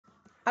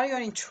Are you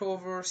an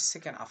introvert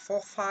seeking a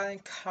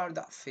fulfilling career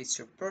that fits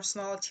your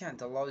personality and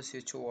allows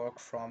you to work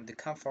from the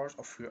comfort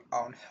of your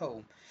own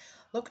home?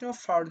 Look no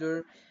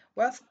further.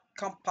 We've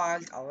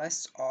compiled a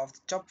list of the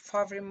top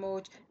 5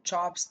 remote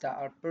jobs that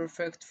are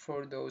perfect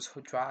for those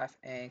who drive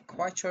in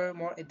quieter,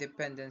 more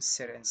independent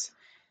settings.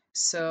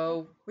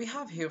 So we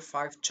have here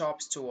 5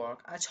 jobs to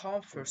work at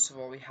home. First of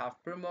all, we have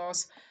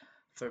Primoz,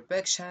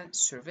 Verbection,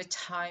 Survey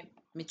Time,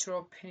 Metro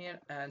Opinion,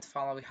 and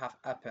finally we have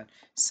Appen.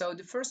 So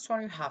the first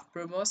one we have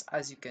Primoz.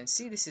 As you can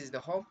see, this is the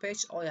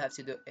homepage. All you have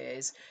to do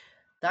is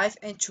dive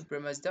into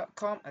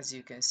primoz.com. As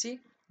you can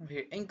see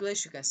here,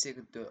 English, you can see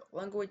the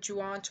language you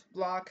want,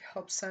 blog,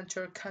 help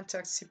center,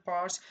 contact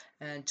support,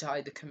 and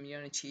guide the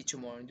community to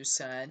more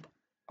understand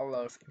a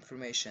lot of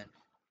information.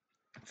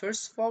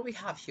 First of all, we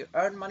have here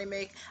earn money,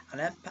 make an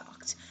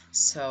impact.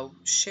 So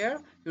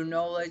share your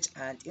knowledge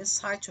and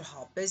insight to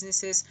help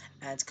businesses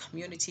and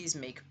communities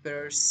make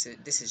better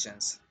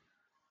decisions.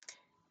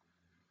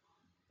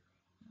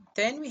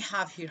 Then we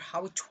have here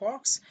how it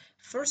works.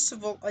 First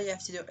of all you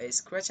have to do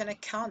is create an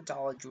account,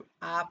 download your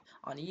app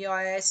on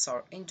iOS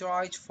or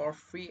Android for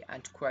free,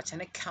 and create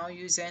an account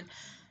using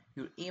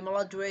your email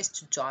address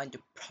to join the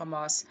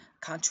Primoz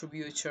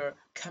contributor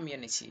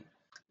community.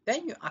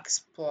 Then you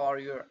explore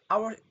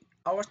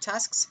our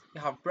tasks.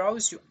 You have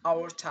browse your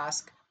our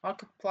task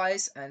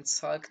marketplace and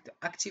select the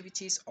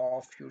activities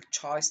of your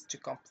choice to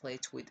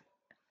complete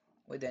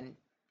within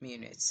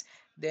minutes.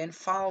 Then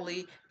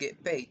finally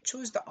get paid.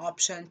 Choose the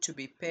option to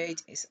be paid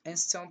is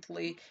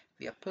instantly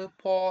via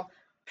PayPal,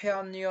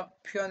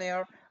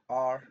 Pioneer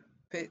or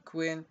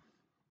Payquin,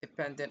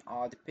 depending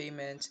on the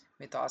payment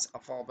methods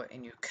available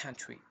in your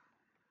country.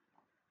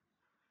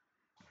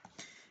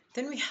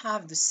 Then we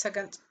have the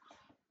second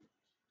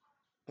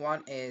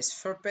one is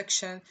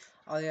Fairprection.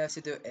 All you have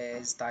to do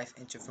is dive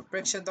into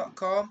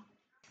fairprection.com.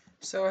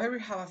 So here we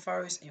have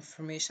various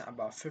information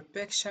about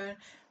Fairprection.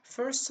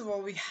 First of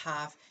all, we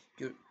have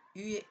your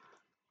UE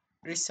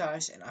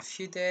research in a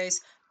few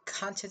days,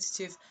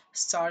 quantitative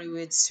study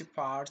with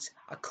support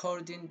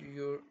according to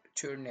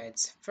your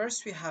needs.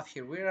 First, we have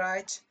here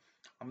rewrite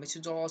a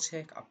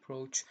methodological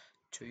approach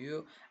to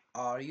you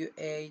or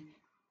UA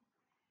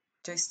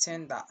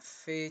testing that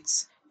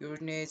fits your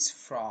needs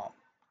from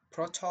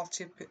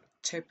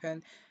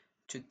prototyping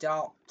to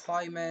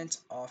deployment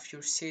of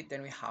your seed.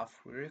 Then we have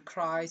we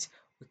recruit,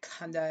 we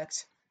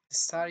conduct the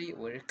study,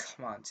 we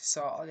recommend.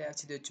 So all you have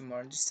to do to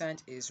more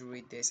understand is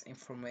read this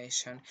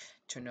information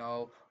to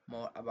know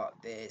more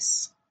about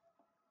this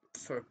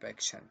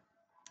perfection.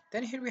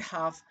 Then here we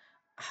have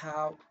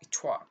how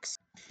it works.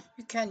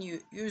 You can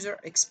use user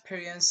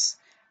experience,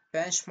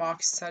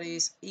 benchmark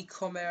studies,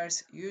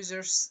 e-commerce,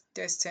 users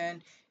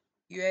testing,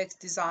 UX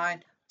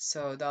design,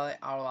 so they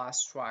are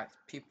last right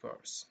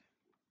papers.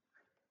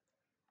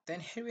 Then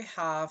here we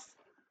have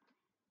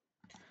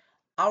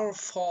our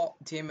full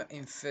demo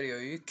in video.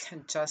 You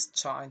can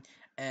just join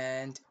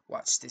and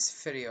watch this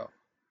video.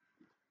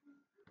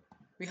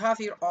 We have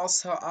here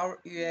also our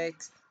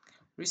UX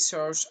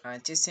research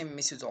and testing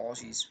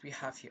methodologies. We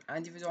have here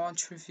individual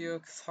interview,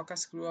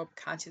 focus group,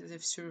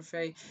 quantitative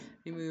survey,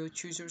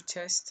 remote user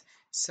test.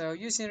 So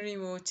using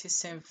remote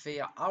testing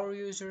via our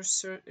user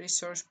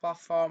research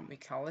platform, we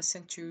can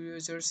listen to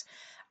users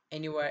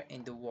anywhere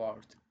in the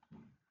world.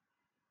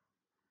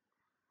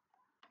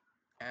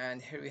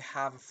 And here we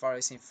have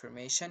various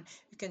information.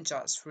 You can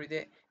just read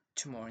it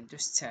to more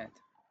understand.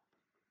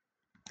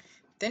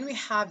 Then we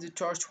have the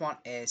third one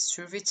is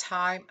survey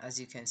time. As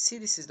you can see,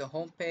 this is the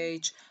home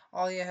page.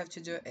 All you have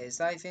to do is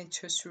dive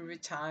into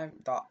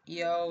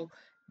surveytime.io.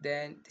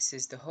 Then this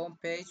is the home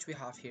page. We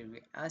have here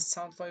the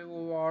instantly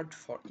reward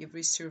for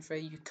every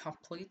survey you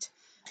complete.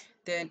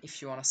 Then if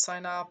you want to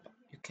sign up,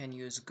 you can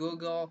use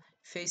Google,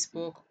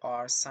 Facebook,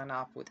 or sign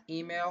up with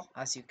email,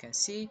 as you can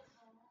see.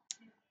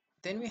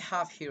 Then we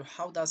have here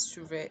how does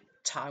survey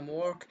time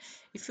work.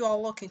 If you are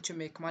looking to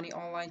make money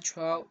online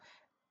through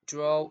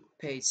draw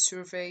paid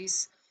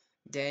surveys,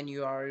 then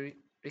you are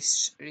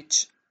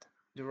reach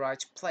the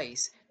right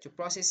place. The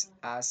process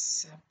as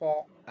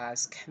simple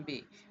as can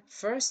be.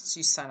 First,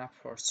 you sign up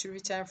for survey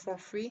time for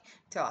free.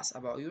 Tell us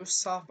about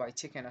yourself by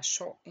taking a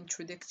short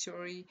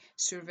introductory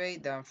survey.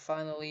 Then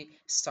finally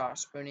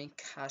start earning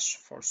cash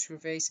for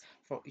surveys.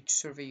 For each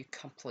survey you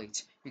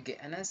complete, you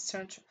get an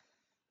instant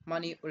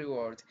money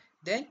reward.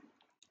 Then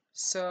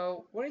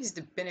what is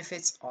the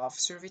benefits of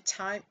survey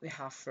time? We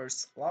have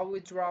first low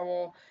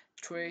withdrawal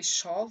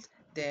threshold,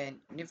 then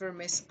never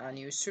miss a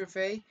new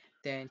survey,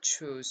 then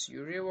choose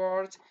your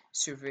reward.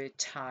 Survey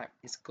time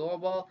is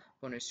global,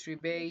 bonus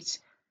rebate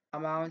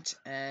amount,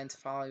 and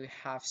finally we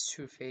have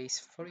surveys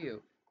for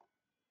you.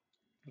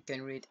 You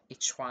can read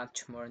each one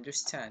to more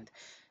understand.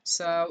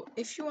 So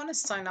if you want to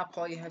sign up,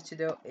 all you have to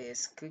do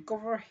is click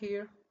over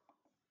here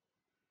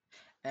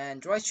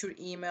and write your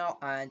email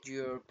and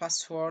your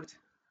password.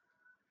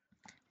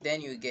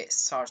 Then you get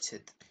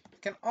started. You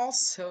can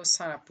also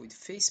sign up with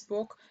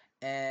Facebook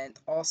and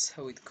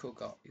also with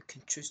Google. You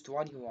can choose the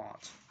one you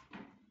want.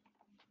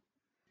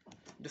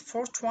 The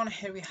fourth one,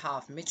 here we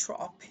have Metro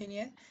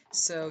Opinion.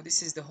 So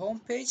this is the home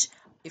page.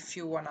 If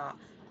you wanna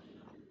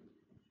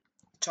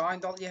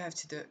join, all you have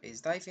to do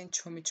is dive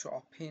into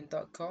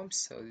metroopinion.com.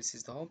 So this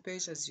is the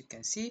homepage. As you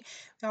can see,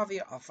 we have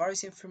here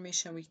various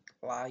information we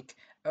like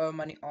earn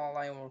money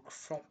online, work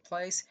from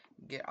place,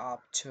 get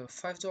up to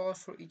 $5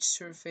 for each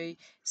survey,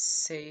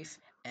 safe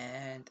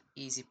and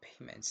easy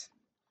payments.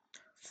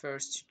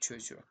 First,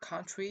 choose your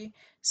country.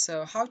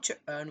 So how to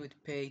earn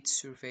with paid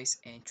surveys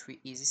and 3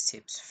 easy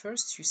steps.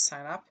 First, you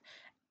sign up.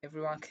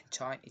 Everyone can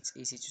join, it's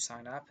easy to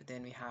sign up.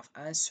 Then we have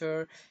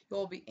answer.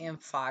 You'll be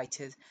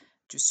invited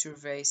to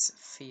surveys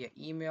via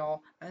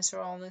email. Answer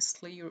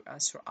honestly, your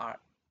answer are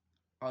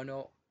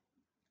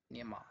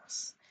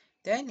anonymous.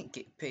 Then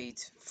get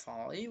paid.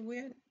 Finally,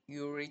 when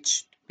you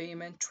reach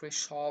payment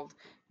threshold,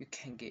 you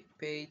can get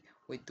paid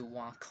with the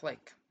one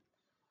click.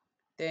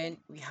 Then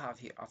we have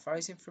here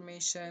various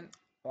information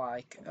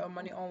like earn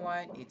money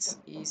online, it's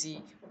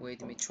easy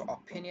with Metro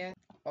Opinion.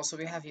 Also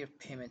we have here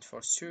payment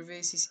for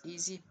surveys is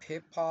easy,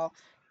 PayPal,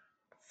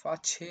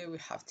 Facile, we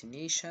have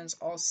donations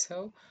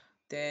also.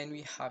 Then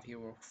we have here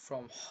work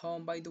from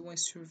home by doing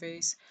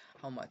surveys.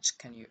 How much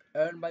can you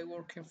earn by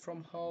working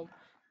from home?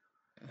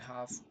 We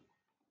have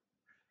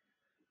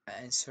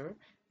answer.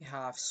 We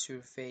have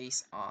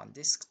surveys on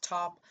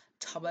desktop,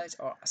 tablet,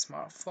 or a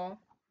smartphone.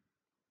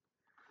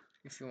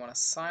 If you want to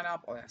sign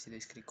up, all you have to do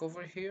is click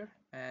over here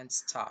and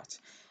start.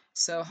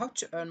 So how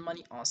to earn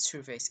money on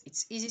surveys?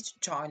 It's easy to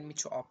join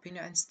Metro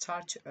Opinion and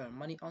start to earn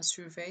money on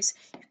surveys.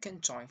 You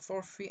can join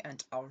for free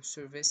and our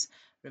service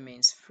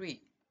remains free.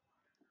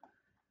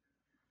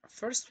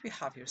 First, we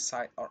have your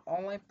site or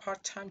online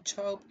part-time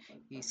job,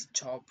 easy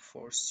job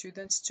for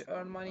students to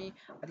earn money,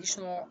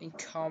 additional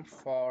income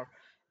for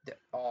the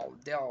all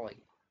daily.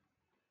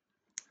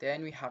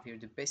 Then we have here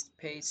the best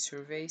paid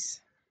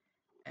surveys,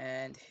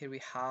 and here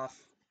we have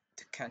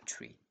the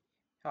country.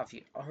 We have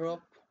here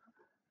Europe,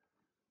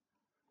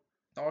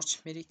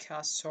 North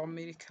America, South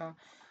America,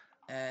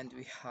 and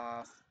we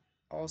have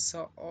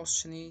also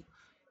Oceania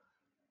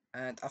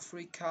and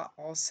Africa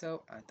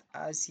also and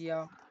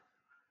Asia,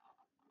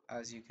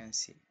 as you can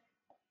see.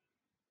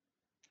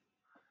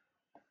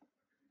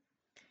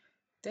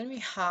 Then we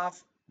have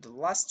the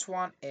last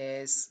one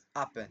is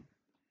Appen.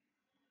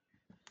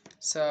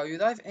 So you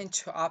dive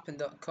into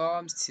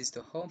appen.com. This is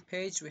the home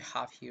page. We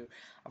have here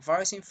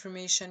various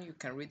information. You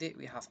can read it.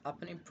 We have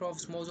Appen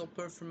improves model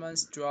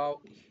performance, draw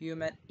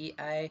human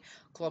AI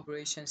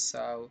collaboration.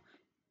 So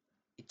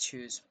it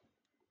choose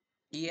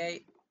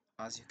EA,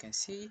 as you can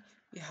see.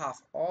 We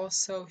have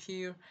also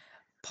here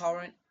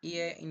powering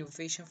EA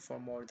innovation for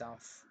more than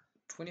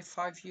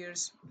 25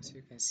 years. As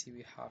you can see,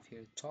 we have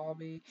here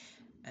Dolby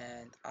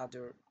and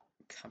other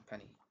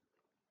company.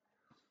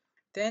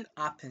 Then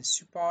Appen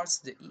supports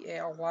the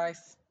EA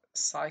life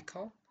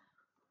cycle.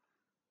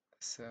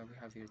 So we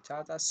have here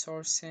data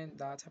sourcing,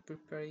 data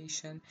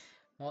preparation,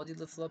 model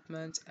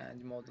development,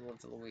 and model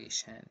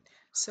evaluation.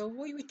 So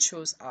why we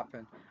chose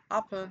Appen?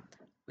 Appen,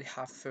 we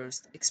have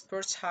first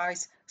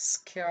expertise,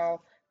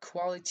 scale,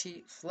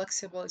 quality,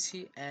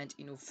 flexibility, and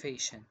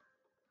innovation.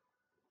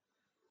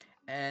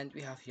 And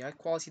we have high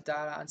quality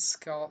data and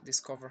scale.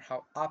 Discover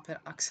how Appen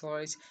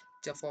accelerates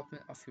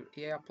development of your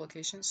AI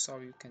application. So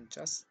you can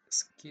just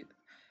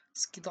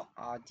schedule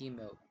a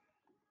demo.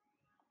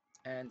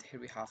 And here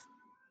we have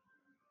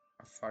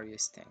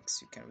various things.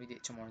 You can read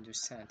it to more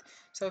understand.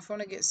 So if you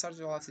want to get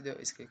started, all you have to do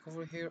is click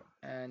over here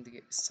and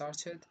get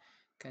started.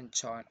 You can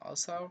join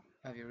also,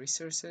 have your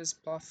resources,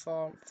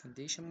 platform,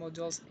 foundation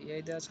models,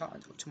 AI data,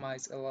 and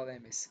optimize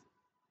LLMs.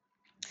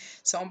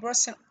 So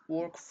embracing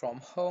work from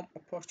home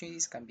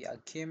opportunities can be a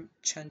game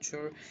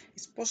changer,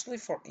 especially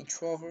for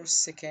introverts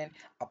seeking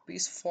a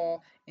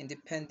peaceful,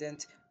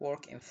 independent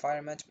work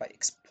environment by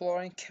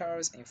exploring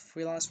careers in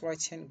freelance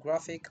writing,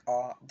 graphic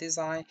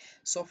design,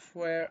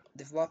 software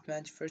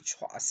development,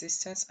 virtual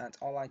assistants, and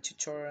online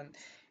tutoring.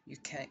 You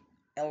can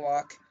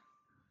unlock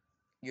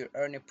your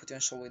earning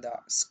potential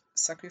without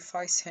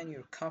sacrificing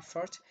your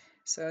comfort.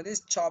 So this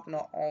job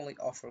not only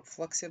offers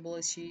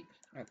flexibility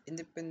and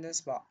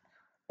independence, but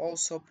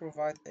also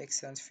provide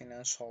excellent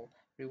financial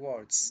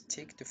rewards.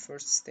 Take the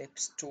first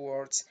steps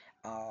towards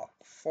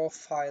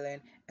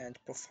fulfilling and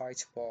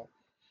profitable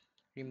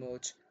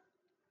remote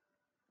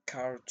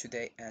career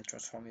today and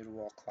transform your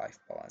work-life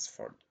balance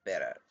for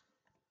better.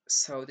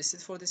 So this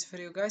is for this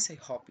video guys. I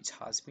hope it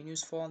has been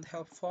useful and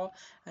helpful,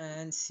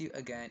 and see you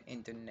again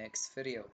in the next video.